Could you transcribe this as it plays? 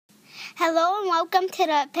Hello and welcome to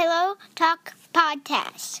the Pillow Talk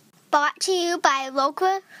podcast, brought to you by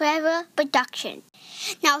Local Forever Production.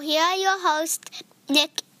 Now here are your hosts,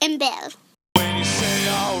 Nick and Bill. When you say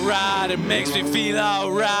alright, it makes me feel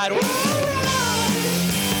alright.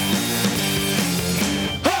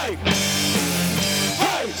 Hey!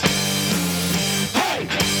 Hey! Hey!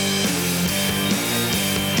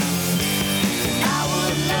 I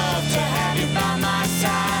would love to have you by my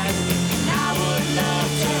side. I would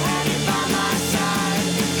love to have you by my side.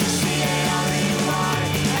 C-A-R-E-Y-S-T-Y-S.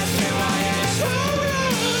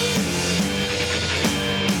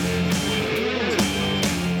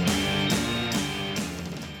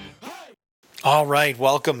 All right,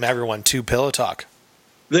 welcome everyone to Pillow Talk.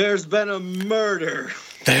 There's been a murder.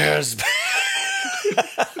 There's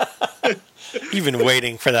You've been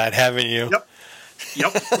waiting for that, haven't you? Yep.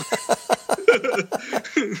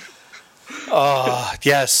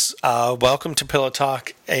 Yes. Welcome to Pillow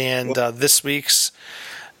Talk, and this week's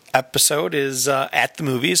episode is at the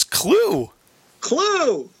movies. Clue.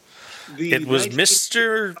 It was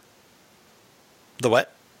Mr. The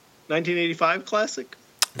what? 1985 classic.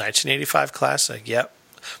 1985 classic. Yep.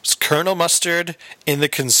 It was Colonel Mustard in the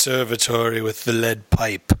conservatory with the lead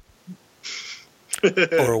pipe.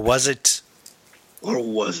 Or was it?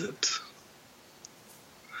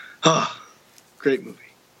 Great movie.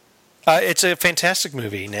 It's a fantastic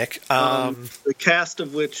movie, Nick. The cast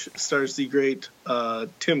of which stars the great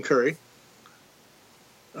Tim Curry.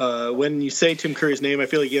 When you say Tim Curry's name, I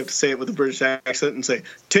feel like you have to say it with a British accent and say,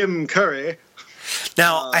 Tim Curry.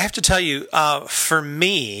 Now, I have to tell you, for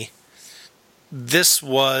me, this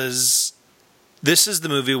is the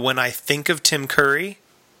movie when I think of Tim Curry.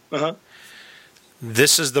 Uh-huh.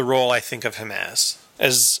 This is the role I think of him as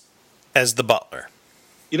the butler.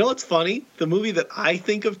 You know what's funny? The movie that I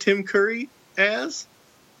think of Tim Curry as?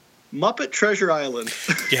 Muppet Treasure Island.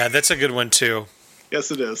 Yeah, that's a good one, too. Yes,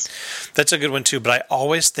 it is. That's a good one, too, but I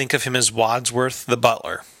always think of him as Wadsworth the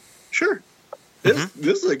butler. Sure.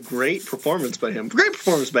 This is a great performance by him. Great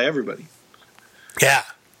performance by everybody. Yeah.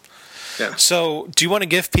 Yeah. So, do you want to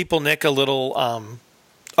give people, Nick, a little...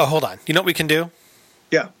 hold on. You know what we can do?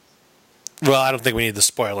 Yeah. Well, I don't think we need the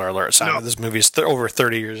spoiler alert. So No. This movie is over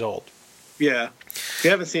 30 years old. Yeah. If you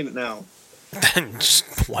haven't seen it now.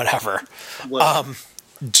 Just whatever. Well,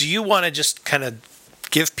 Do you want to just kind of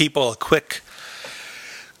give people a quick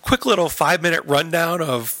little 5-minute rundown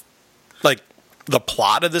of like the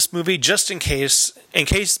plot of this movie, just in case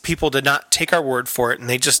people did not take our word for it and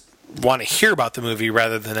they just want to hear about the movie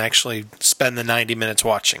rather than actually spend the 90 minutes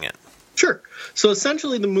watching it? Sure. So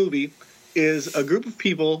essentially the movie is a group of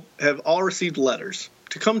people have all received letters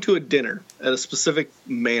to come to a dinner at a specific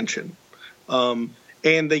mansion. And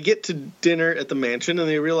they get to dinner at the mansion and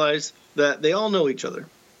they realize that they all know each other.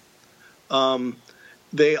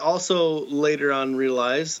 They also later on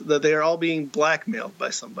realize that they are all being blackmailed by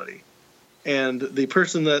somebody. And the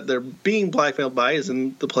person that they're being blackmailed by is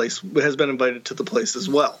in the place, has been invited to the place as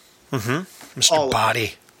well. Mm-hmm. Mr.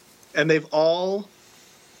 Body. And they've all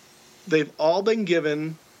been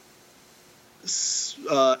given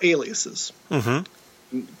aliases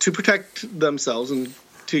to protect themselves and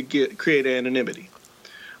to create anonymity.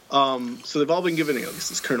 So they've all been given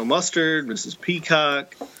aliases: Colonel Mustard, Mrs.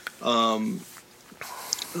 Peacock,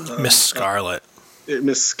 Miss Scarlet.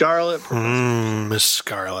 Miss Scarlet. Miss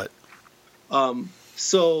Scarlet.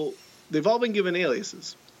 So they've all been given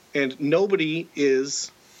aliases, and nobody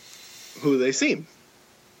is who they seem.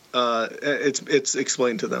 It's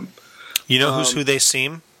explained to them. You know who they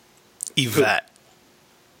seem? Yvette.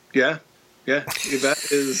 Yeah.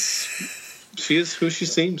 Yvette is who she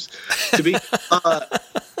seems to be.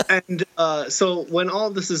 So when all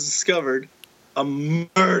of this is discovered, a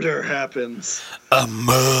murder happens. A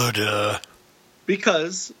murder.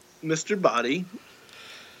 Because Mr. Body,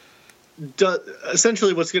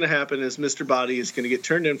 essentially what's going to happen is Mr. Body is going to get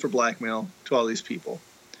turned in for blackmail to all these people.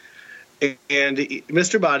 And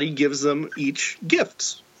Mr. Body gives them each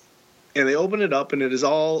gifts. And they open it up, and it is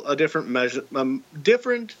all a different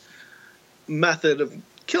different method of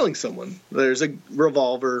killing someone. There's a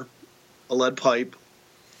revolver, a lead pipe,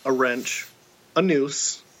 a wrench, a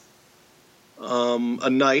noose, a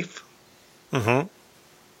knife, a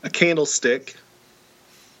candlestick.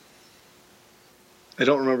 I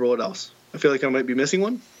don't remember what else. I feel like I might be missing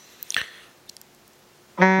one.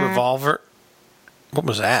 Revolver. What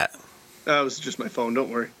was that? That was just my phone. Don't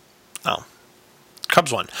worry. Oh.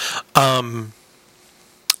 Cubs one.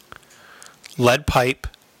 Lead pipe,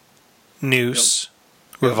 noose,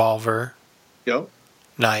 revolver,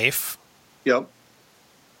 knife,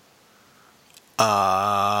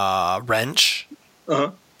 wrench,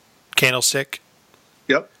 candlestick,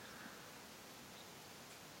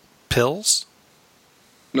 pills?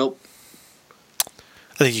 Nope.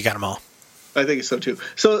 I think you got them all. I think so too.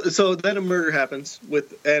 So then a murder happens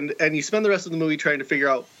and you spend the rest of the movie trying to figure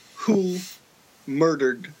out who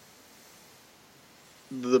murdered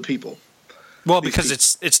the people. Well, because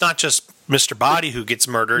it's not just Mr. Body who gets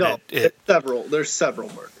murdered. No, there's several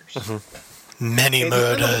murders. Many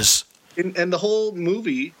murders. And the whole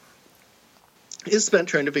movie is spent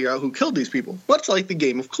trying to figure out who killed these people, much like the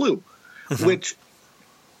game of Clue, which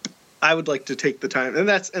I would like to take the time, and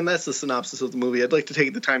that's the synopsis of the movie. I'd like to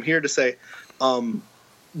take the time here to say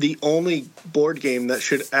the only board game that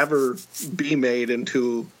should ever be made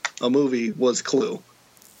into a movie was Clue.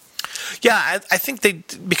 Yeah, I think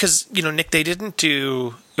because, Nick, they didn't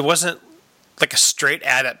it wasn't like a straight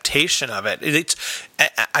adaptation of it.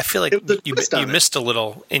 I feel like you missed a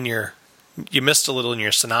little in your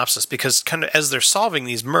synopsis, because kind of as they're solving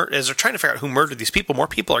these as they're trying to figure out who murdered these people, more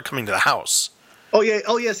people are coming to the house. Oh yeah.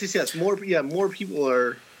 Oh yes. More people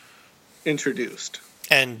are introduced,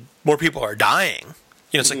 and more people are dying.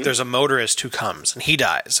 It's like there's a motorist who comes and he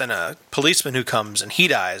dies, and a policeman who comes and he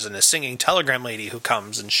dies, and a singing telegram lady who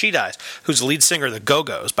comes and she dies, who's the lead singer of the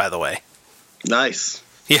Go-Go's, by the way. Nice.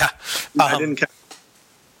 Yeah. I didn't count.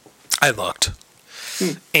 I looked.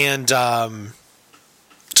 And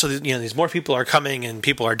so these more people are coming and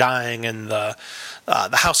people are dying, and the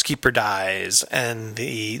housekeeper dies, and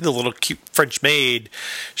the little cute French maid,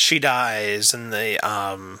 she dies, and the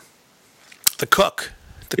cook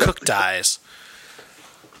dies.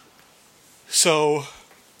 So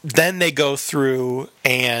then they go through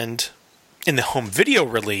and in the home video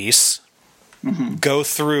release go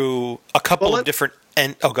through a couple of different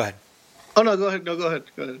go ahead. Oh no, go ahead.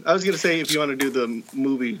 I was going to say if you want to do the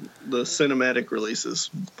movie, the cinematic releases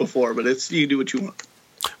before, but you do what you want.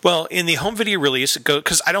 Well, in the home video release,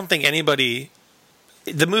 because I don't think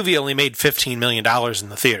the movie only made $15 million in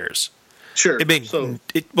the theaters. Sure. And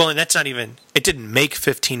that's not even. It didn't make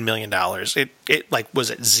 $15 million. It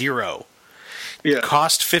was at zero. Yeah. It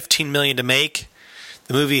cost $15 million to make.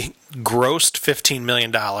 The movie grossed $15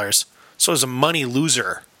 million, so it was a money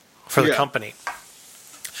loser for the company.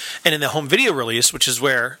 And in the home video release, which is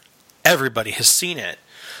where everybody has seen it,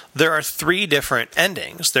 there are 3 different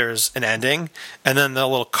endings. There's an ending, and then the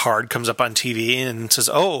little card comes up on TV and says,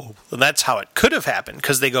 oh, that's how it could have happened,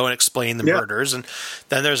 because they go and explain the murders. And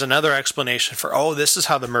then there's another explanation for, oh, this is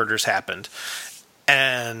how the murders happened.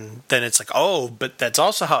 And then it's like, oh, but that's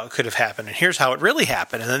also how it could have happened, and here's how it really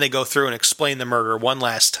happened. And then they go through and explain the murder one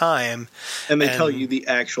last time. And they tell you the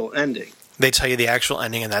actual ending. They tell you the actual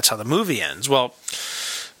ending, and that's how the movie ends. Well,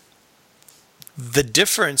 the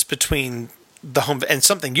difference between the home and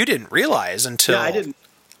something you didn't realize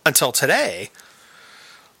until today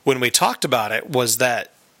when we talked about it was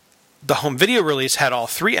that the home video release had all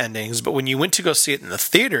 3 endings, but when you went to go see it in the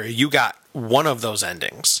theater, you got one of those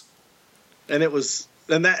endings. And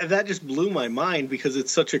that just blew my mind, because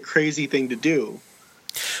it's such a crazy thing to do.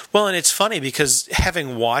 Well, and it's funny because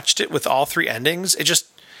having watched it with all 3 endings,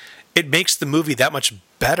 it makes the movie that much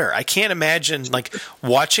better. I can't imagine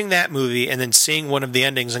watching that movie and then seeing one of the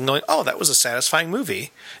endings and going, oh, that was a satisfying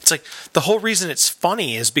movie. It's like the whole reason it's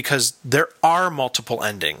funny is because there are multiple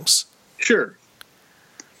endings. Sure.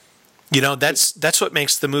 That's what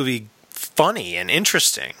makes the movie funny and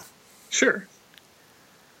interesting. Sure.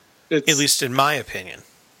 At least in my opinion.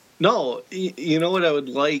 No, you know what I would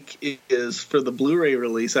like is for the Blu-ray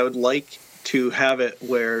release, I would like to have it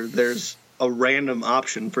where there's a random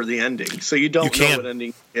option for the ending, so you don't know what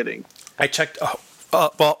ending you're getting. I checked.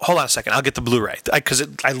 Well, hold on a second. I'll get the Blu-ray because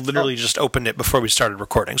I literally just opened it before we started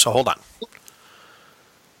recording. So hold on.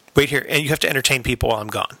 Wait here, and you have to entertain people while I'm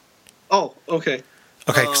gone. Oh, okay.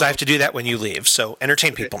 Okay, because I have to do that when you leave. So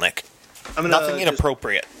entertain people, Nick. Nothing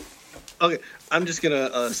inappropriate. Okay, I'm just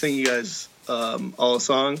gonna sing you guys all a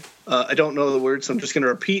song. I don't know the words, so I'm just gonna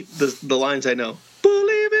repeat the lines I know.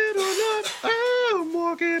 Believe it or not, I'm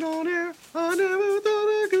walking on air. I never thought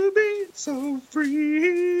I could be so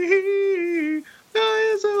free.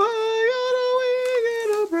 Flying so high on a wing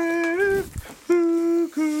and a prayer. Who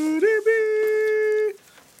could it be?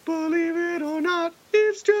 Believe it or not,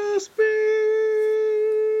 it's just me.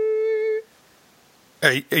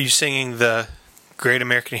 Are you singing the Great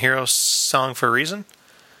American Hero song for a reason?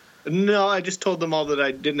 No, I just told them all that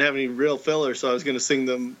I didn't have any real filler, so I was going to sing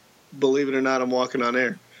them Believe It or Not, I'm Walking on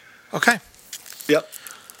Air. Okay. Yep.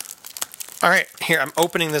 All right, here, I'm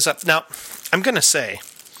opening this up. Now, I'm going to say,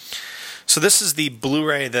 so this is the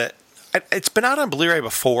Blu-ray that, it's been out on Blu-ray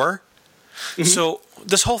before. Mm-hmm. So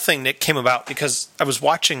this whole thing, Nick, came about because I was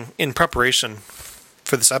watching, in preparation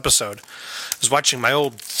for this episode, I was watching my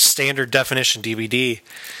old standard definition DVD,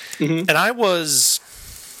 mm-hmm. and I was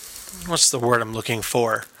what's the word I'm looking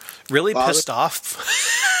for? Really Father? pissed off.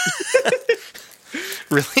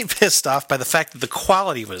 Really pissed off by the fact that the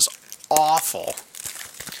quality was awful.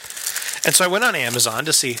 And so I went on Amazon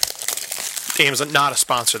to see. Amazon, not a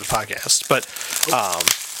sponsor of the podcast, but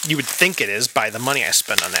you would think it is by the money I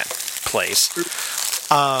spend on that place.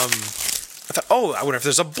 I thought, I wonder if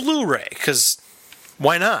there's a Blu-ray, because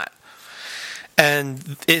why not?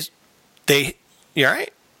 And you all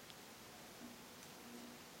right?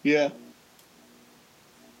 Yeah. I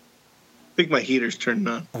think my heater's turning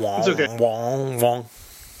on. Wong, It's okay. wong.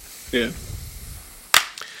 Yeah.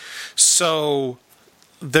 So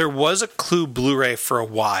there was a Clue Blu-ray for a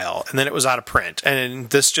while, and then it was out of print. And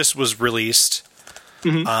this just was released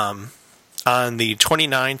on the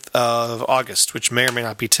 29th of August, which may or may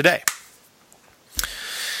not be today.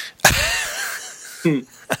 You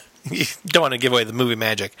don't want to give away the movie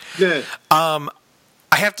magic. Yeah. I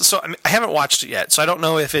haven't watched it yet, so I don't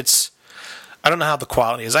know if I don't know how the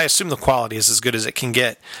quality is. I assume the quality is as good as it can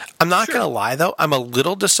get. I'm not going to lie, though. I'm a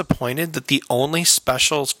little disappointed that the only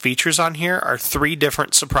special features on here are 3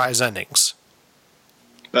 different surprise endings.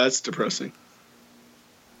 That's depressing.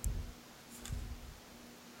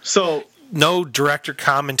 So, No director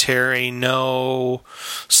commentary, no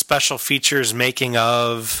special features making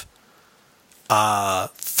of.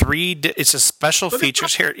 It's a special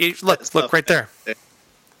features here. Look right there.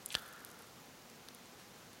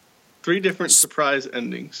 3 different surprise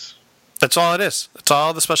endings. That's all it is. That's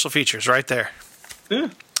all the special features right there.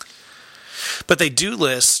 Yeah. But they do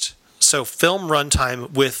list, so film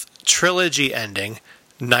runtime with trilogy ending,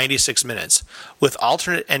 96 minutes. With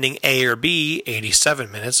alternate ending A or B,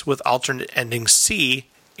 87 minutes. With alternate ending C,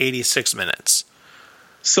 86 minutes.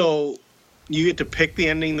 So, you get to pick the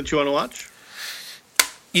ending that you want to watch?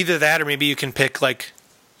 Either that or maybe you can pick, like,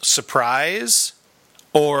 surprise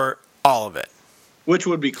or all of it. Which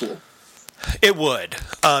would be cool. It would.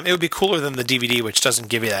 It would be cooler than the DVD, which doesn't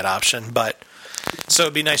give you that option. But so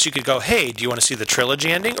it'd be nice. You could go, hey, do you want to see the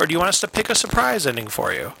trilogy ending, or do you want us to pick a surprise ending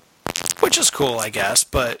for you? Which is cool, I guess.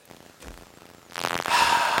 But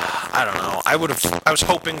I don't know. I was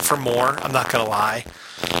hoping for more. I'm not gonna lie.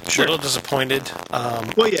 Sure. A little disappointed.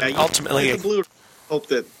 Well, yeah. Ultimately,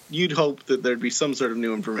 You'd hope that there'd be some sort of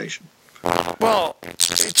new information. well,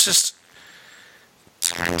 it's just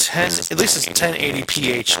 10. At least it's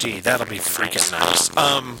 1080p HD. That'll be freaking nice.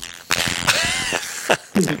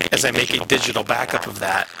 As I make a digital backup of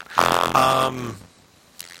that.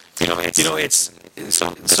 It's so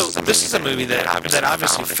this is a movie that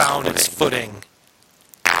obviously found its footing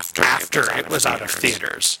after it was out of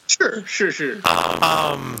theaters. Sure.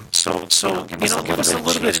 So give us a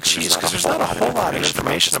little bit of cheese, because there's not a whole lot of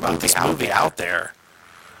information about this movie out there.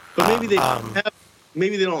 But maybe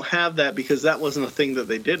they don't have that because that wasn't a thing that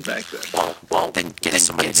they did back then. Well, then get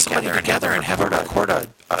somebody together and have her record a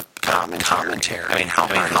commentary. I mean, how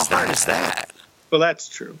hard is that? Well, that's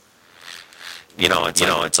true.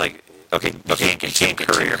 It's like okay, you can't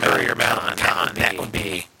Courier Mail on con. That'd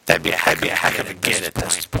be a heck of a get at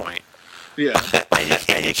this point. Yeah. You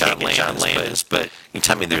can't get John Landis, but you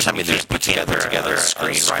tell me there's put together a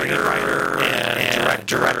screenwriter and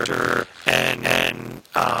director and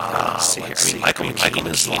let's see here. I mean, Michael McKean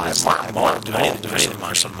is alive. Martin Mull do anything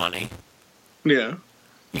for some money. Yeah.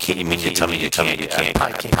 You tell me you can't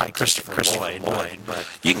probably Christopher Lloyd, but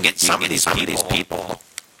you can get some of these people.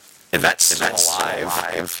 If that's still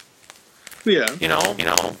alive. Yeah.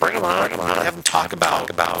 Bring them on. Have them talk about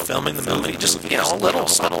filming the movie. Just a little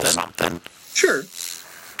something. Sure.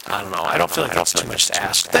 I don't know. I don't feel like that's too much to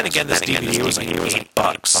ask. Then again, this DVD was like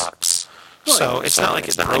 $8. So it's not like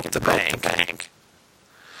it broke the bank.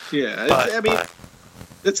 Yeah. But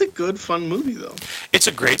it's a good, fun movie, though. it's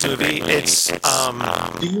a great movie. It's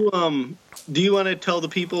Do you want to tell the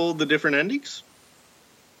people the different endings?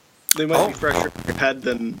 They might be fresher in your head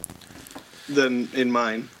than in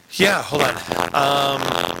mine. yeah. Hold on.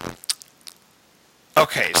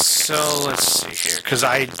 Okay, so let's see here, because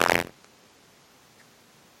I'm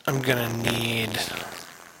gonna need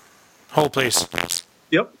hold please,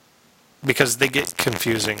 Yep. because they get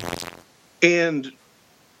confusing. And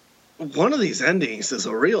one of these endings is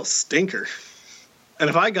a real stinker.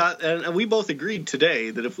 And we both agreed today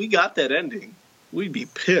that if we got that ending, we'd be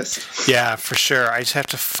pissed. Yeah, for sure. I just have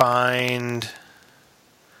to find.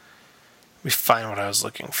 Let me find what I was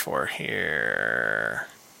looking for here.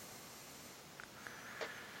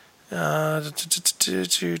 I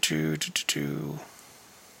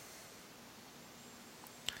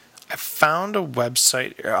found a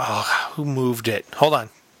website. Oh, who moved it? Hold on.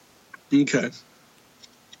 Okay.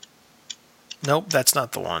 Nope, that's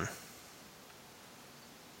not the one.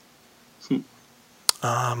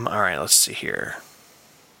 All right, let's see here.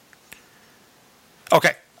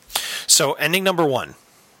 Okay, so ending number one.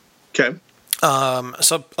 Okay.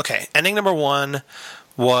 Ending number one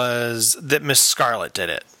was that Miss Scarlet did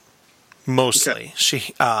it. Mostly,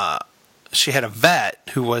 she had a vet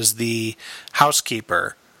who was the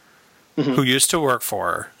housekeeper who used to work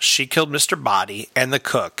for her. She killed Mr. Body and the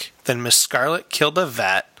cook. Then Miss Scarlet killed the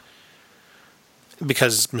vet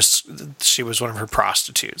because she was one of her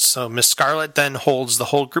prostitutes. So Miss Scarlet then holds the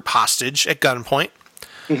whole group hostage at gunpoint.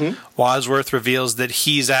 Wadsworth reveals that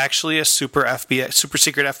he's actually a super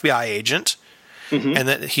secret FBI agent. And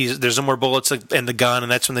that there's no more bullets in the gun,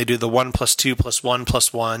 and that's when they do the 1 + 2 + 1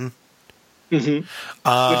 + 1. Which is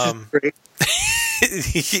great.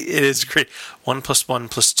 It is great. 1 + 1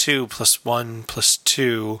 + 2 + 1 +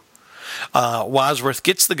 2. Wadsworth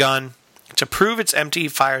gets the gun. To prove it's empty, he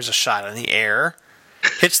fires a shot in the air,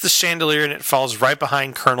 hits the chandelier, and it falls right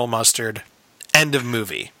behind Colonel Mustard. End of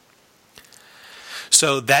movie.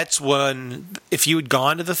 So that's when, if you had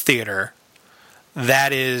gone to the theater,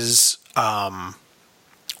 that is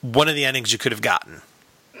one of the endings you could have gotten.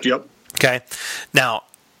 Yep. Okay. Now,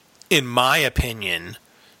 in my opinion,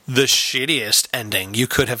 the shittiest ending you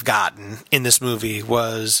could have gotten in this movie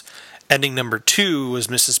was ending number 2 was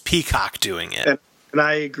Mrs. Peacock doing it. And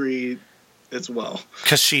I agree as well.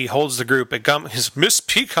 Because she holds the group at gunpoint. Miss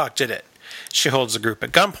Peacock did it. She holds the group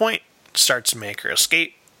at gunpoint, starts to make her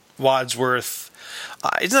escape. Wadsworth,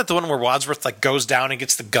 isn't that the one where Wadsworth goes down and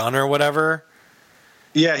gets the gun or whatever?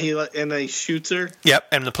 Yeah, and he shoots her. Yep,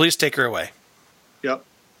 and the police take her away. Yep.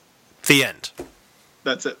 The end.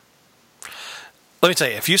 That's it. Let me tell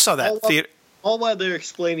you, if you saw that theater... All while they're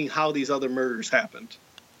explaining how these other murders happened.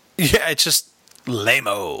 Yeah, it's just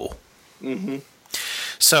lame-o.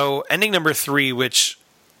 So, ending number 3, which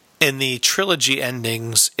in the trilogy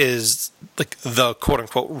endings is the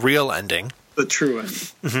quote-unquote real ending. The true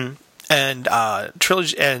ending. And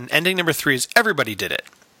ending number 3 is everybody did it.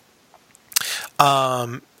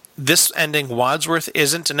 This ending, Wadsworth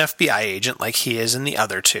isn't an FBI agent like he is in the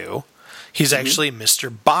other two. He's actually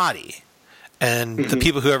Mr. Body. And the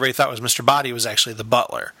people who everybody thought was Mr. Body was actually the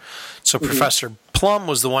butler. So Professor Plum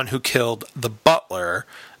was the one who killed the butler,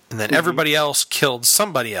 and then everybody else killed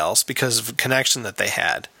somebody else because of a connection that they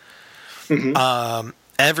had.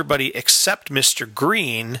 Everybody except Mr.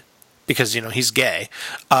 Green, because, he's gay,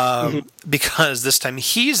 because this time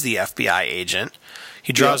he's the FBI agent.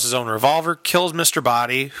 He draws his own revolver, kills Mr.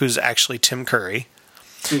 Body, who's actually Tim Curry.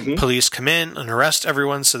 Police come in and arrest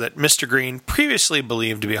everyone so that Mr. Green, previously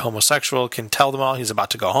believed to be a homosexual, can tell them all he's about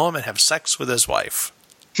to go home and have sex with his wife.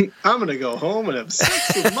 I'm going to go home and have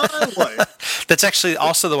sex with my wife. That's actually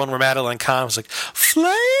also the one where Madeline Kahn was like,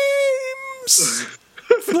 flames!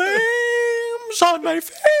 Flames on my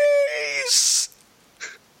face!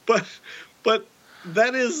 But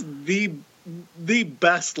that is the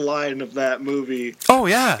best line of that movie. Oh,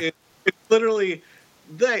 yeah. It's literally,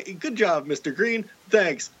 good job, Mr. Green.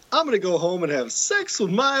 Thanks. I'm going to go home and have sex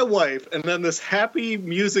with my wife. And then this happy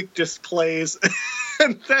music just plays.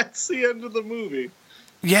 And that's the end of the movie.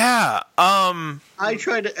 Yeah. I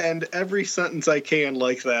try to end every sentence I can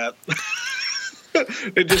like that.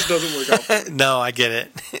 It just doesn't work out for me. No, I get it.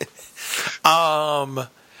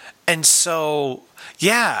 And so,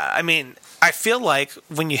 yeah, I mean, I feel like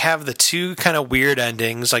when you have the two kind of weird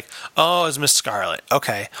endings, like, oh, it's Miss Scarlet,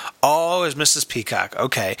 okay. Oh, it's Mrs. Peacock,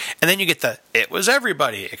 okay. And then you get it was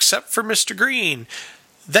everybody except for Mr. Green.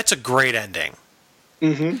 That's a great ending.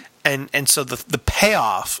 And so the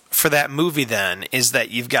payoff for that movie then is that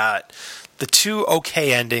you've got the two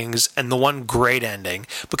okay endings and the one great ending.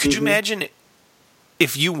 But could you imagine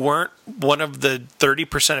if you weren't one of the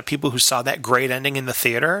 30% of people who saw that great ending in the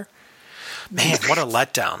theater? Man, what a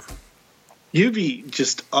letdown. You'd be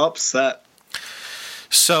just upset.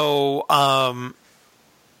 So,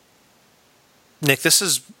 Nick,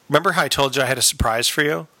 remember how I told you I had a surprise for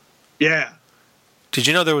you? Yeah. Did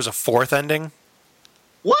you know there was a fourth ending?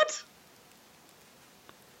 What?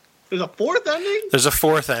 There's a fourth ending? There's a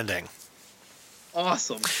fourth ending.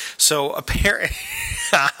 Awesome. So, apparently...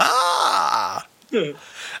 and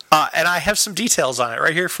I have some details on it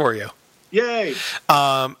right here for you. Yay.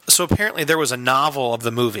 So apparently there was a novel of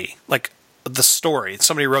the movie, like the story.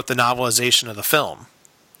 Somebody wrote the novelization of the film.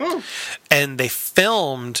 And they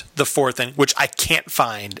filmed the fourth ending, which I can't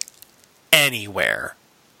find anywhere.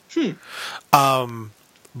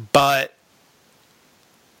 But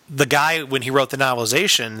the guy, when he wrote the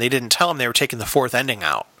novelization, they didn't tell him they were taking the fourth ending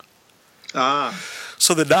out.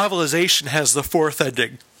 So the novelization has the fourth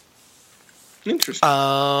ending. Interesting.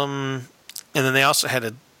 And then they also had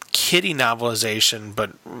to kiddie novelization,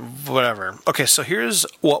 but whatever. Okay, so here's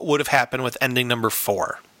what would have happened with ending number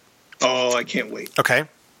 4. Oh, I can't wait. Okay?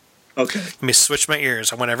 Okay. Let me switch my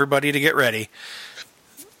ears. I want everybody to get ready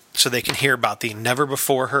so they can hear about the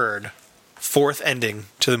never-before-heard 4th ending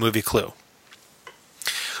to the movie Clue.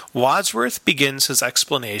 Wadsworth begins his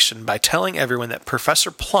explanation by telling everyone that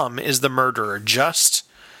Professor Plum is the murderer, just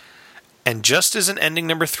as in ending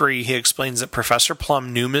number 3, he explains that Professor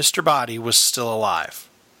Plum knew Mr. Body was still alive.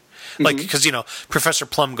 Like, because, Professor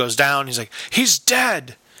Plum goes down, he's like, he's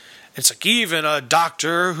dead! It's like, even a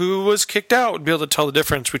doctor who was kicked out would be able to tell the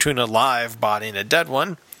difference between a live body and a dead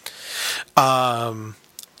one.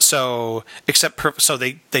 So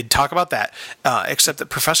they talk about that, except that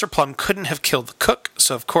Professor Plum couldn't have killed the cook,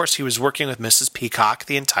 so of course he was working with Mrs. Peacock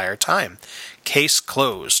the entire time. Case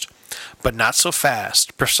closed. But not so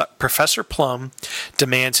fast. Professor Plum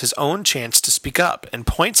demands his own chance to speak up and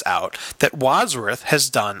points out that Wadsworth has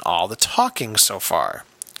done all the talking so far.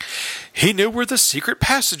 He knew where the secret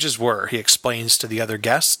passages were, he explains to the other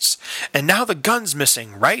guests, and now the gun's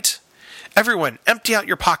missing, right? Everyone, empty out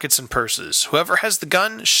your pockets and purses. Whoever has the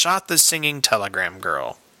gun shot the singing telegram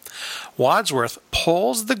girl. Wadsworth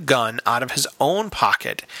pulls the gun out of his own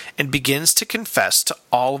pocket and begins to confess to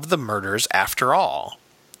all of the murders after all.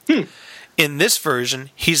 In this version,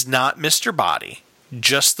 he's not Mr. Body,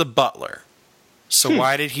 just the butler. So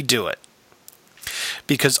why did he do it?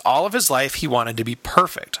 Because all of his life he wanted to be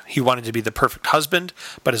perfect. He wanted to be the perfect husband,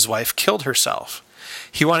 but his wife killed herself.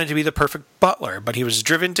 He wanted to be the perfect butler, but he was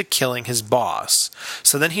driven to killing his boss.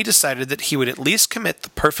 So then he decided that he would at least commit the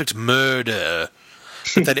perfect murder,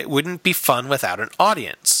 but that it wouldn't be fun without an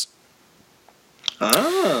audience.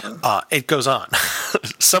 It goes on.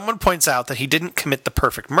 Someone points out that he didn't commit the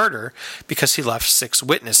perfect murder because he left 6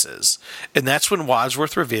 witnesses. And that's when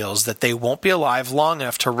Wadsworth reveals that they won't be alive long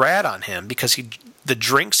enough to rat on him because the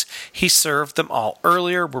drinks he served them all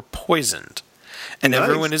earlier were poisoned. And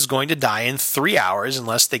everyone is going to die in 3 hours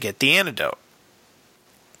unless they get the antidote.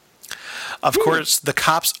 Of course, the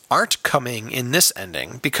cops aren't coming in this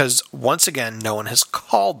ending because, once again, no one has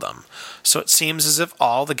called them. So it seems as if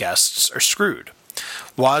all the guests are screwed.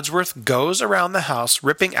 Wadsworth goes around the house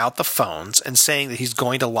ripping out the phones and saying that he's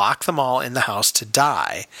going to lock them all in the house to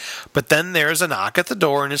die. But then there's a knock at the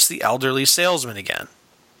door and it's the elderly salesman again.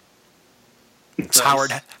 It's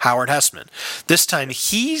Howard Hessman. This time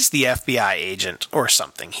he's the FBI agent or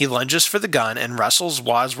something. He lunges for the gun and wrestles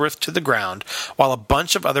Wadsworth to the ground while a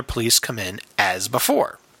bunch of other police come in as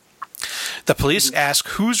before. The police ask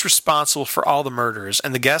who's responsible for all the murders,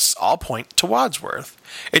 and the guests all point to Wadsworth.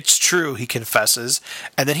 It's true, he confesses,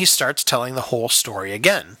 and then he starts telling the whole story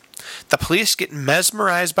again. The police get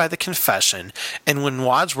mesmerized by the confession, and when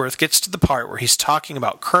Wadsworth gets to the part where he's talking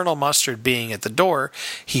about Colonel Mustard being at the door,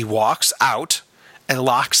 he walks out and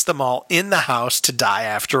locks them all in the house to die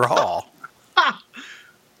after all.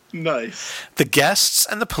 Nice. The guests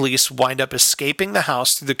and the police wind up escaping the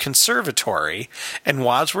house through the conservatory, and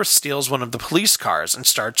Wadsworth steals one of the police cars and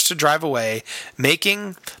starts to drive away,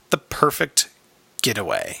 making the perfect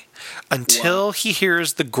getaway. Until he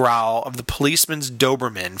hears the growl of the policeman's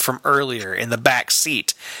Doberman from earlier in the back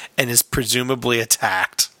seat and is presumably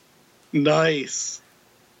attacked. Nice.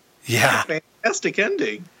 Yeah. Fantastic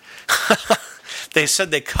ending. They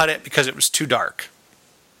said they cut it because it was too dark.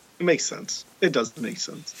 It makes sense. It does make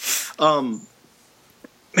sense. Man,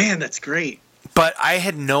 that's great. But I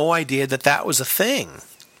had no idea that was a thing.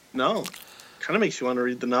 No. Kind of makes you want to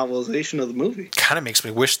read the novelization of the movie. Kind of makes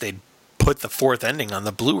me wish they'd put the 4th ending on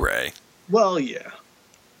the Blu-ray. Well, yeah.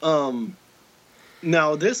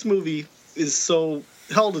 Now, this movie is so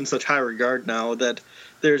held in such high regard now that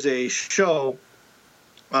there's a show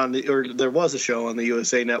there was a show on the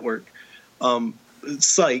USA Network,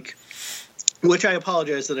 Psych, which I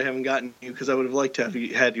apologize that I haven't gotten you because I would have liked to have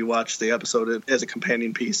had you watch the episode as a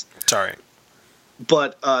companion piece. Sorry.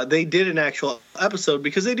 But they did an actual episode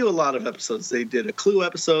because they do a lot of episodes. They did a Clue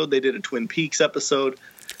episode. They did a Twin Peaks episode.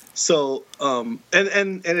 So, and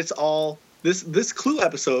it's all this Clue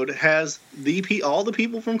episode has all the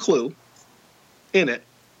people from Clue in it.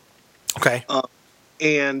 Okay.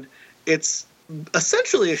 And it's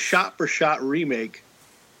essentially a shot-for-shot remake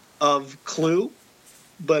of Clue,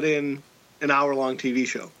 but in an hour-long TV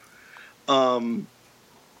show.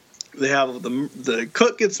 They have the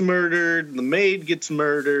cook gets murdered, the maid gets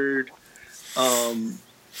murdered.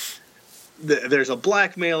 There's a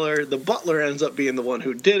blackmailer. The butler ends up being the one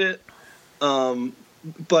who did it.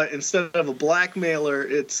 But instead of a blackmailer,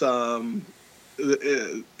 it's or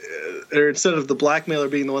instead of the blackmailer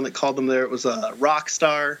being the one that called them there, it was a rock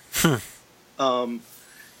star. And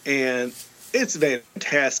It's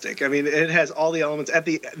fantastic. I mean, it has all the elements. At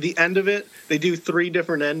the end of it, they do 3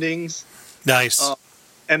 different endings. Nice.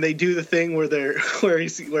 And they do the thing where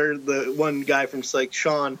where the one guy from Psych,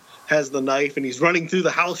 Sean, has the knife and he's running through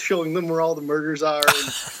the house showing them where all the murders are.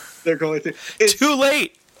 And they're going through. It's, Too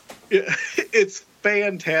late. It's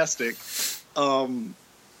fantastic. And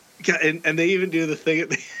they even do the thing at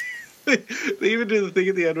the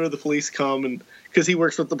end where the police come, and because he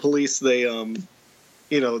works with the police, they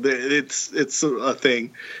it's a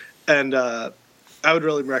thing. And I would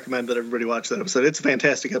really recommend that everybody watch that episode. It's a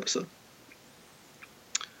fantastic episode.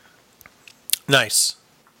 Nice.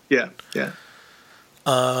 Yeah.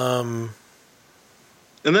 Um,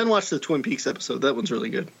 And then watch the Twin Peaks episode. That one's really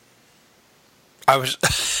good. I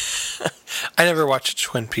never watched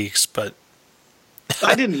Twin Peaks, but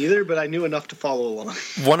I didn't either, but I knew enough to follow along.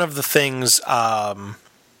 one of the things that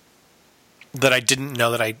I didn't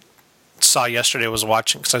know that I saw yesterday was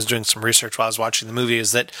watching, because I was doing some research while I was watching the movie,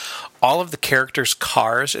 is that all of the characters'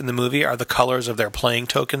 cars in the movie are the colors of their playing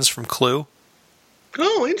tokens from Clue.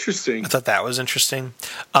 Oh, interesting. I thought that was interesting.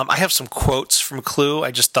 I have some quotes from Clue.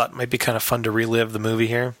 I just thought it might be kind of fun to relive the movie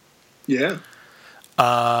here. Yeah.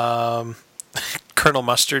 Colonel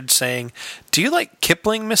Mustard saying, "Do you like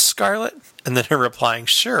Kipling, Miss Scarlet?" And then her replying,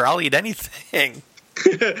 "Sure, I'll eat anything."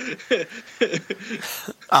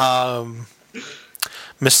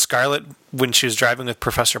 Miss Scarlet, when she was driving with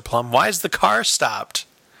Professor Plum, "Why is the car stopped?"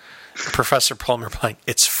 Professor Plum replying,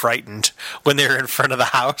 "It's frightened," when they were in front of the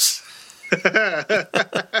house.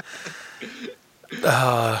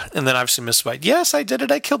 And then obviously Miss White, "Yes, I did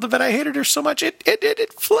it. I killed the vet. I hated her so much. It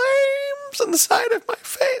flames on the side of my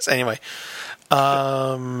face." Anyway,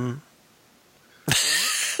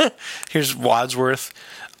 here's Wadsworth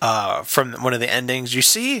from one of the endings. "You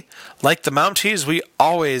see, like the Mounties, we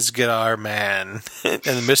always get our man." And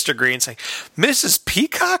Mr. Green saying, "Mrs.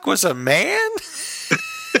 Peacock was a man?"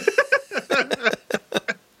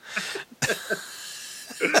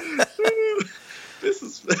 This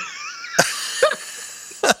is.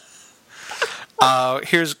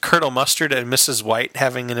 Here's Colonel Mustard and Mrs. White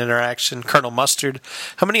having an interaction. Colonel Mustard,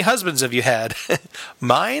 "How many husbands have you had?"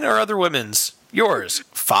 "Mine or other women's?" "Yours."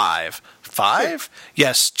 "5. 5?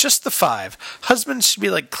 Yes, just the 5. Husbands should be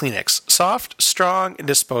like Kleenex, soft, strong, and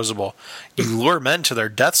disposable. You lure men to their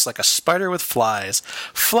deaths like a spider with flies.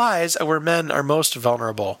 Flies are where men are most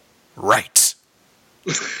vulnerable." "Right."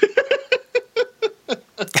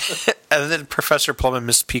 And then Professor Plum and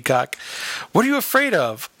Miss Peacock, "What are you afraid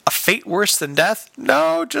of? A fate worse than death?"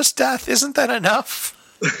 "No, just death. Isn't that enough?"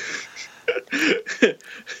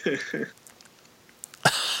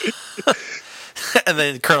 And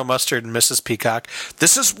then Colonel Mustard and Mrs. Peacock,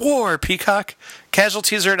 "This is war, Peacock.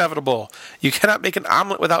 Casualties are inevitable. You cannot make an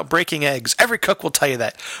omelet without breaking eggs. Every cook will tell you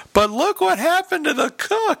that. But look what happened to the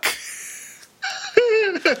cook."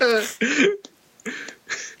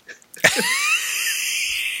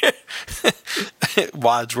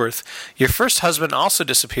 Wadsworth, "Your first husband also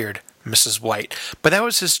disappeared." Mrs. White, "But that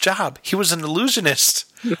was his job. He was an illusionist.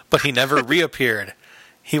 But he never reappeared.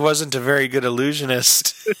 He wasn't a very good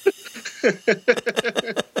illusionist."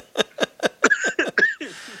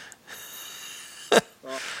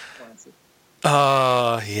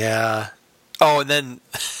 Oh, yeah. Oh, and then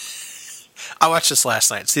I watched this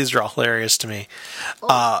last night, so these are all hilarious to me.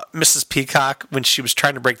 Mrs. Peacock, when she was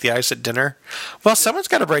trying to break the ice at dinner, "Well, someone's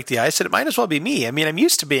got to break the ice, and it might as well be me. I mean, I'm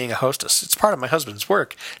used to being a hostess. It's part of my husband's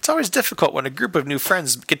work. It's always difficult when a group of new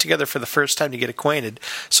friends get together for the first time to get acquainted,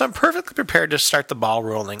 so I'm perfectly prepared to start the ball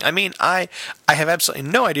rolling. I mean, I have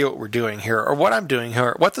absolutely no idea what we're doing here, or what I'm doing here,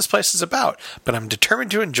 or what this place is about, but I'm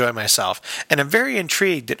determined to enjoy myself, and I'm very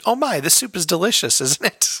intrigued, and oh my, this soup is delicious, isn't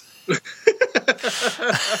it?"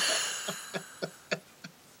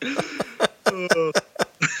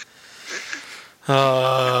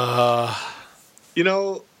 You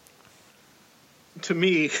know, to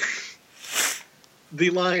me, the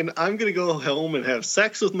line, "I'm going to go home and have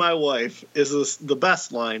sex with my wife," is the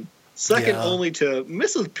best line. Second only to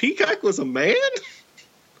 "Mrs. Peacock was a man?"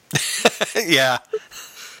 Yeah.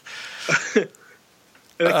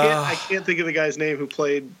 And I can't think of the guy's name who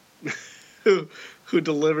played, who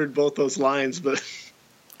delivered both those lines, but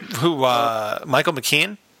Who, Michael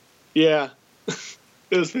McKean? yeah,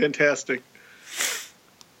 it was fantastic.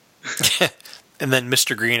 And then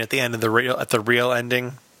Mr. Green at the end of the real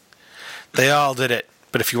ending. "They all did it.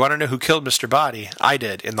 But if you want to know who killed Mr. Body, I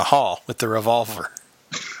did, in the hall with the revolver."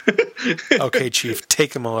 Okay, Chief,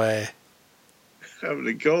 take him away. "I'm going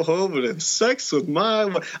to go home and have sex with my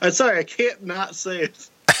wife." I'm sorry, I can't not say it.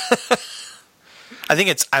 I think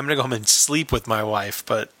it's "I'm going to go home and sleep with my wife,"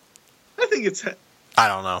 but I think it's... I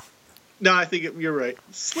don't know. No, I think you're right.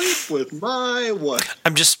 Sleep with my wife.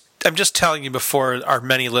 I'm just telling you before our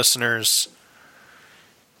many listeners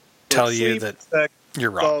tell you Sleep, that sex,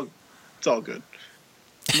 you're wrong. It's all good.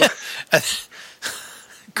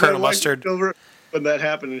 Colonel My wife Mustard, looked over when that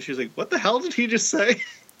happened, and she's like, "What the hell did he just say?"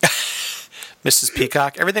 Mrs.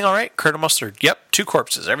 Peacock, everything all right? Colonel Mustard, yep, 2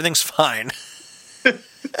 corpses. Everything's fine.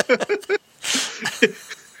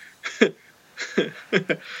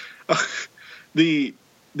 The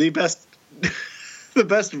best the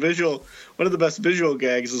best visual one of the best visual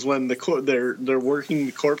gags is when they're working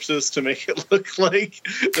the corpses to make it look like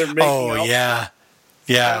they're making Oh, out. yeah.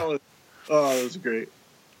 That was great.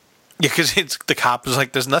 Yeah, because the cop is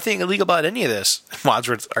like, there's nothing illegal about any of this.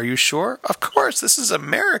 Wadsworth, are you sure? Of course, this is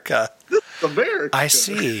America. America. I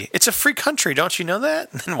see. It's a free country, don't you know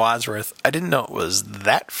that? And then Wadsworth, I didn't know it was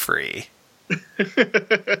that free.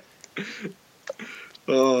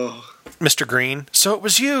 Oh. Mr. Green, so it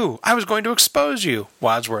was you. I was going to expose you.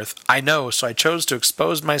 Wadsworth, I know, so I chose to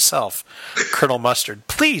expose myself. Colonel Mustard,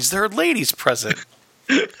 please, there are ladies present.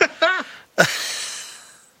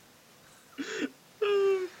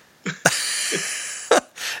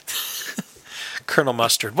 Colonel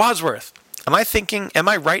Mustard, Wadsworth, am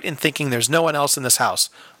I right in thinking there's no one else in this house?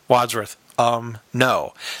 Wadsworth,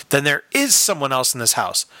 no. Then there is someone else in this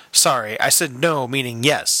house. Sorry, I said no, meaning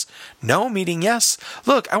yes. No, meaning yes?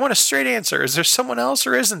 Look, I want a straight answer. Is there someone else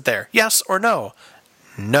or isn't there? Yes or no?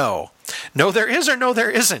 No. No, there is or no,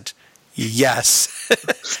 there isn't? Yes.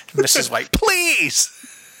 Mrs. White, please!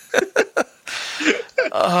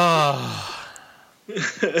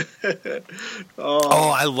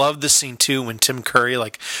 Oh, I love the scene too when Tim Curry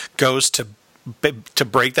goes to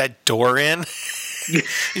break that door in.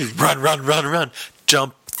 Run,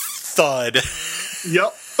 jump, thud.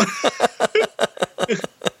 Yep.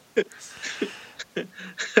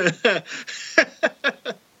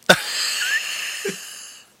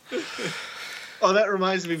 Oh, that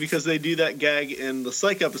reminds me, because they do that gag in the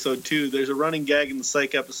Psych episode too. There's a running gag in the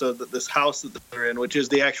Psych episode that this house that they're in, which is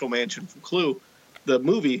the actual mansion from Clue, the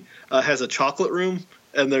movie, has a chocolate room,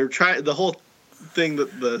 and they're trying the whole thing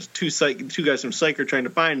that the two guys from Psych are trying to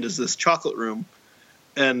find is this chocolate room,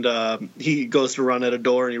 and he goes to run at a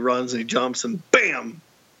door, and he runs and he jumps, and bam,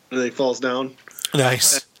 and then he falls down.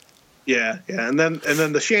 Nice. Yeah, and then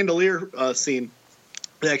the chandelier scene.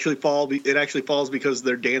 It actually falls because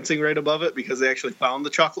they're dancing right above it, because they actually found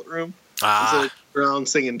the chocolate room. So they're around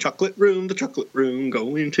singing "Chocolate Room, the Chocolate Room,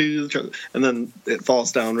 going to the chocolate," and then it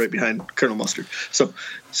falls down right behind Colonel Mustard. So,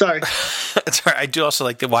 sorry. Sorry, I do also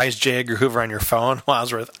like the "Why is J. Edgar Hoover on your phone?"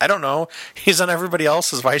 Wadsworth, I don't know. He's on everybody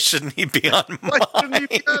else's. Why shouldn't he be on mine? Why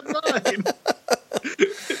shouldn't he be on mine?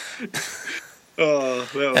 Oh,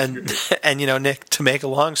 that was great. And Nick, to make a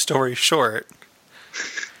long story short,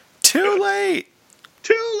 too late.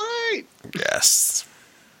 Too late. Yes.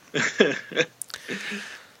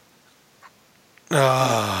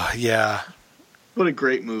 Oh, yeah. What a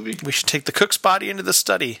great movie. We should take the cook's body into the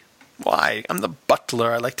study. Why? I'm the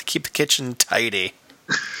butler. I like to keep the kitchen tidy.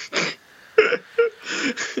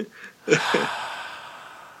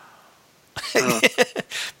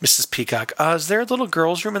 Mrs. Peacock, is there a little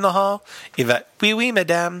girl's room in the hall? Yvette, oui, oui,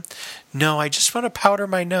 madame. No, I just want to powder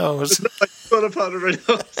my nose. I just want to powder my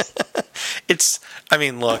nose.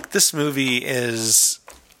 Look, this movie is,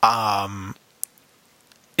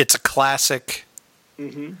 it's a classic.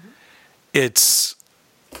 Mm-hmm. It's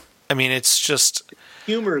just...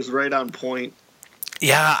 Humor is right on point.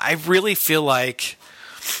 Yeah, I really feel like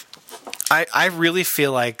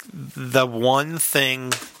the one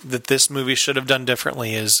thing that this movie should have done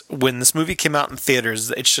differently is when this movie came out in theaters,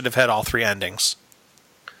 it should have had all 3 endings.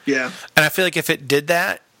 Yeah. And I feel like if it did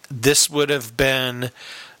that, this would have been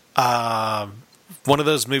one of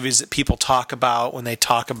those movies that people talk about when they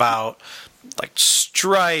talk about like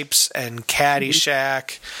Stripes and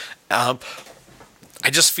Caddyshack. I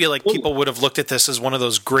just feel like people would have looked at this as one of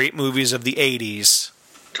those great movies of the 80s.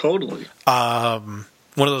 Totally.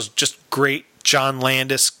 One of those just great John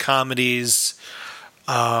Landis comedies,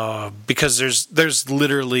 because there's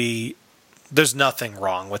nothing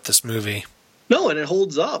wrong with this movie. No, and it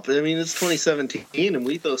holds up. I mean, it's 2017, and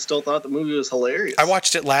we still thought the movie was hilarious. I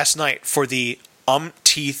watched it last night for the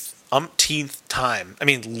umpteenth time. I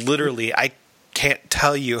mean, literally, I can't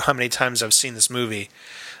tell you how many times I've seen this movie.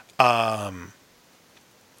 And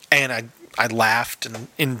I laughed and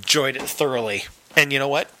enjoyed it thoroughly. And you know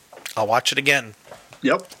what? I'll watch it again.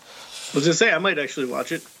 Yep. I was going to say, I might actually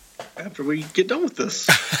watch it after we get done with this.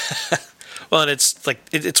 Well, and it's like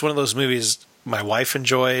it's one of those movies my wife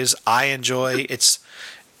enjoys, I enjoy. It's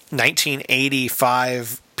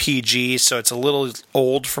 1985 PG, so it's a little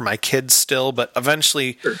old for my kids still, but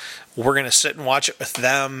eventually we're going to sit and watch it with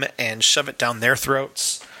them and shove it down their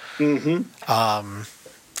throats. Mm-hmm.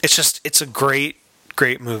 It's a great,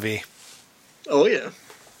 great movie. Oh, yeah.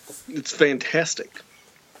 It's fantastic.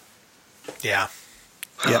 Yeah.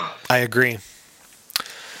 Yep, I agree.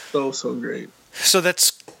 So great. So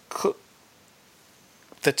that's Clue.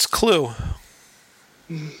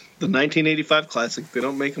 The 1985 classic. They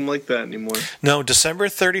don't make them like that anymore. No, December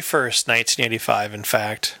 31st, 1985, in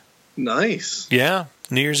fact. Nice. Yeah,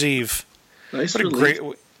 New Year's Eve. Nice What a release.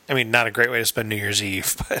 great, I mean, not a great way to spend New Year's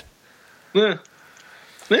Eve, but Yeah.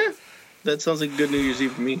 That sounds like a good New Year's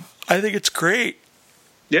Eve to me. I think it's great.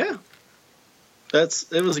 Yeah.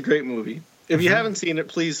 It was a great movie. If you haven't seen it,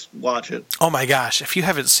 please watch it. Oh my gosh, if you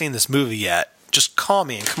haven't seen this movie yet, just call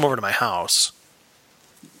me and come over to my house.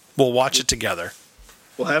 We'll watch it together.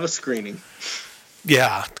 We'll have a screening.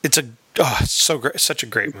 Yeah, it's so great, such a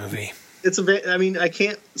great movie. I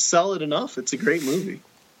can't sell it enough. It's a great movie.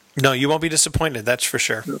 No, you won't be disappointed, that's for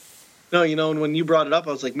sure. No, and when you brought it up,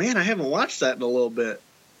 I was like, man, I haven't watched that in a little bit.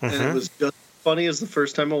 And it was just funny as the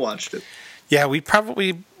first time I watched it. Yeah, we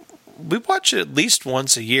watch it at least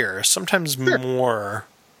once a year, sometimes more.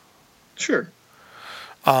 Sure.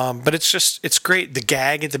 But it's great. The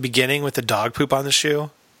gag at the beginning with the dog poop on the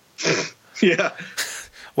shoe. Yeah.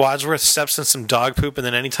 Wadsworth steps in some dog poop, and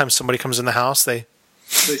then anytime somebody comes in the house, they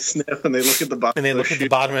sniff and they look at the bottom. and they of look their at the shoe.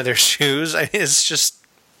 bottom of their shoes. It's just,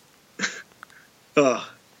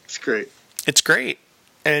 It's great. it's great,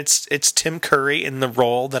 and it's Tim Curry in the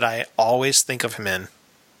role that I always think of him in.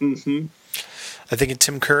 Mm-hmm. I think of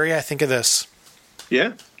Tim Curry. I think of this.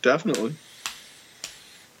 Yeah, definitely.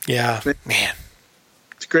 Yeah, man,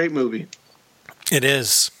 It's a great movie. it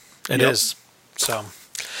is. It Yep. is. So,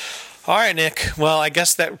 all right, Nick. Well, I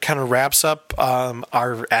guess that kind of wraps up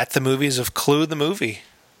our At the Movies of Clue the movie.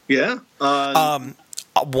 Yeah.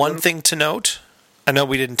 One thing to note, I know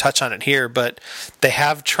we didn't touch on it here, but they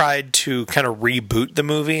have tried to kind of reboot the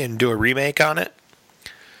movie and do a remake on it.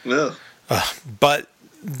 Ugh. But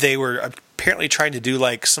they were apparently trying to do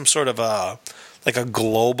like some sort of a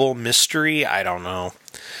global mystery. I don't know.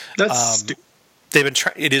 That's stupid. They've been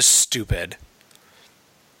trying. It is stupid,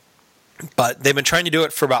 but they've been trying to do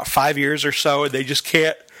it for about 5 years or so, and they just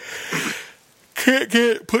can't get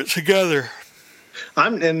it put together.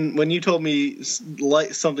 And when you told me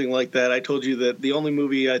something like that, I told you that the only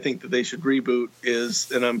movie I think that they should reboot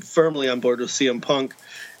is, and I'm firmly on board with CM Punk,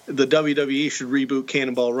 the WWE should reboot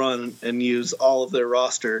Cannonball Run and use all of their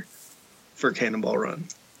roster for Cannonball Run.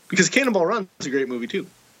 Because Cannonball Run is a great movie, too.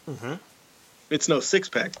 Mm-hmm. It's no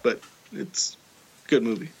six-pack, but it's a good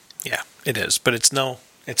movie. Yeah, it is, but it's no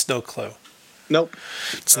Clue. Nope.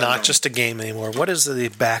 It's not just a game anymore. What does the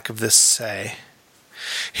back of this say?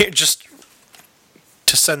 Here, just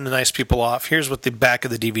to send the nice people off, here's what the back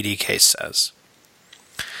of the DVD case says.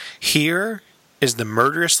 Here is the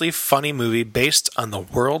murderously funny movie based on the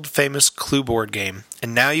world-famous Clue board game.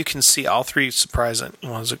 And now you can see all three surprising...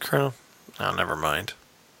 Was it Colonel? Oh, never mind.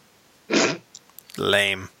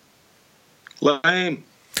 Lame.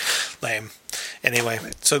 Anyway,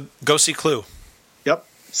 so go see Clue. Yep.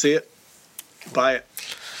 See it. Buy it.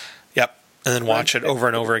 Yep. And then watch it over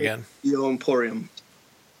and over again. Video Emporium.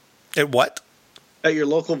 At what? At your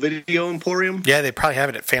local Video Emporium? Yeah, they probably have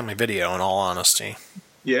it at Family Video, in all honesty.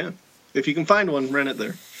 Yeah. If you can find one, rent it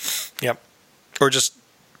there. Yep. Or just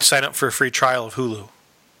sign up for a free trial of Hulu.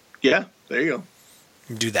 Yeah, there you go.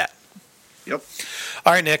 Do that. Yep.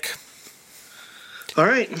 All right, Nick. All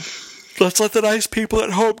right. Let's let the nice people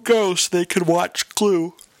at home go so they can watch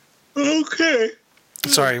Clue. Okay.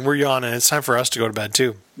 Sorry, we're yawning. It's time for us to go to bed,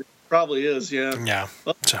 too. Probably is, yeah. Yeah.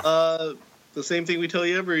 Well, the same thing we tell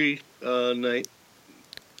you every night,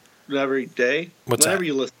 every day. What's Whenever that?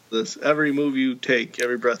 you listen to this, every move you take,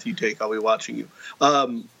 every breath you take, I'll be watching you.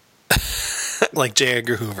 Like J.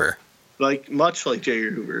 Edgar Hoover. Much like J.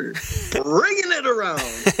 Edgar Hoover. Bringing it around.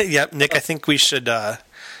 Yep, Nick, I think we should end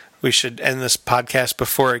this podcast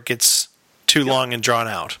before it gets too long and drawn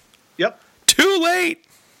out. Yep. Too late!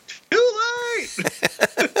 Too late!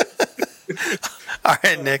 All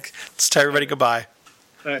right, Nick. Let's tell everybody goodbye.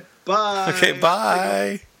 All right. Bye. Okay,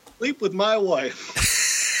 bye. Sleep with my wife.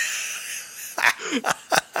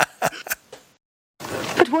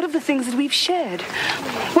 But what of the things that we've shared?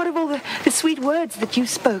 What of all the sweet words that you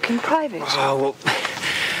spoke in private? Oh,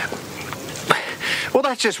 well,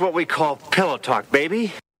 that's just what we call pillow talk,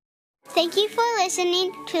 baby. Thank you for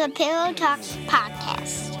listening to the Pillow Talk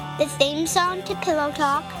podcast. The theme song to Pillow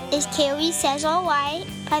Talk is Carrie Says All Right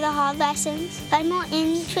by The Hard Lessons. Find more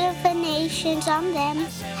information on them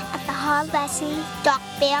at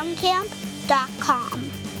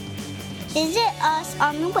thehardlessons.bandcamp.com. Visit us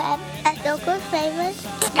on the web at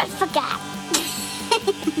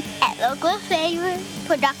at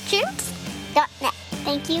localflavorproductions.net.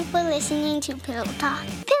 Thank you for listening to Pillow Talk.